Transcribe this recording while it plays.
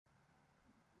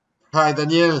Hi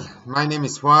Daniel, my name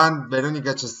is Juan.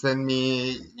 Veronica just sent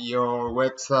me your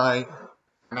website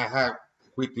and I have a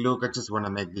quick look. I just want to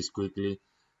make this quickly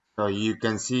so you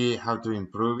can see how to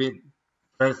improve it.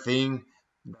 First thing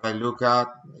that I look at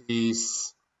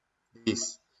is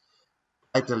this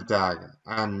title tag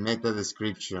and meta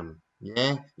description.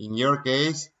 Yeah, in your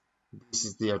case, this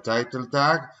is your title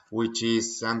tag, which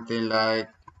is something like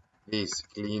this: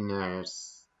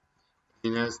 cleaners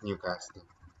Newcastle.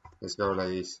 Let's go like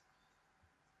this.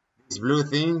 This blue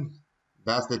thing,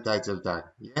 that's the title tag.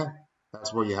 Yeah,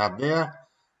 that's what you have there.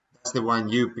 That's the one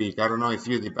you pick. I don't know if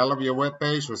you develop your web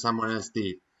page or someone else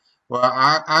did. Well,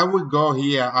 I will go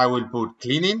here. I will put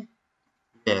cleaning.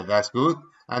 Yeah, that's good.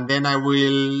 And then I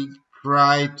will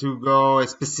try to go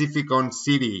specific on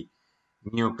city.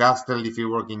 Newcastle, if you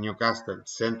work in Newcastle,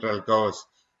 Central Coast.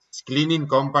 It's cleaning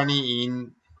company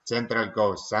in Central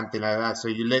Coast, something like that. So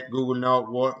you let Google know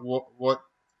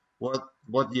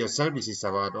what your service is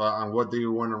about and what do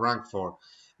you want to rank for.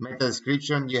 Meta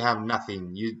description, you have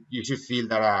nothing. You should fill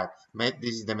that out.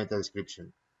 This is the meta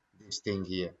description. This thing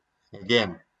here.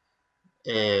 Again,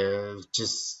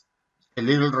 just a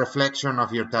little reflection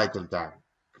of your title tag.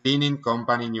 Cleaning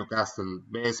company Newcastle,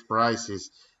 best prices,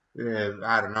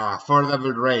 I don't know,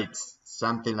 affordable rates,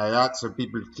 something like that. So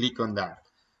people click on that,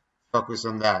 focus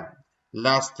on that.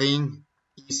 Last thing,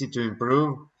 easy to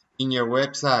improve in your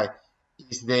website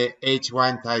is the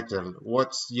H1 title.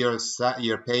 What's your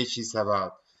page is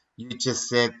about? You just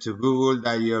said to Google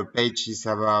that your page is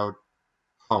about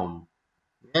home.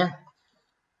 Yeah.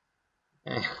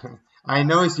 I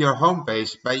know it's your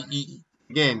homepage, but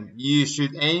again, you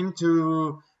should aim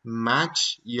to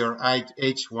match your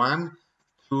H1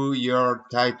 to your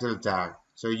title tag.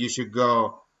 So you should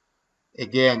go,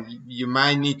 again, you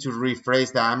might need to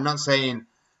rephrase that. I'm not saying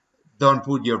don't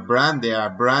put your brand there.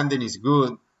 Branding is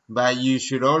good, but you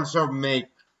should also make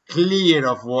clear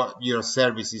of what your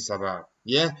service is about.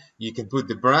 Yeah, you can put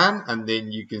the brand and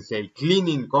then you can say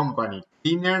cleaning company,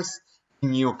 cleaners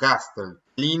in Newcastle,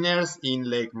 cleaners in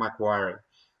Lake Macquarie,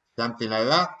 something like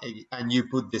that, and you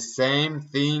put the same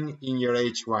thing in your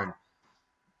H1.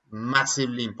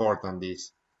 Massively important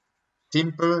this.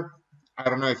 Simple. I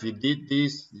don't know if you did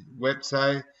this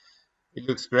website. It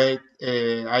looks great.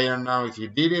 I don't know if you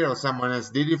did it or someone else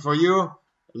did it for you.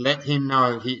 Let him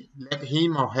know. Let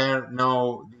him or her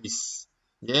know this.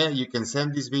 Yeah, you can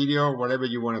send this video, whatever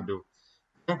you want to do.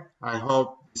 Yeah? I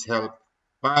hope this helped.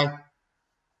 Bye.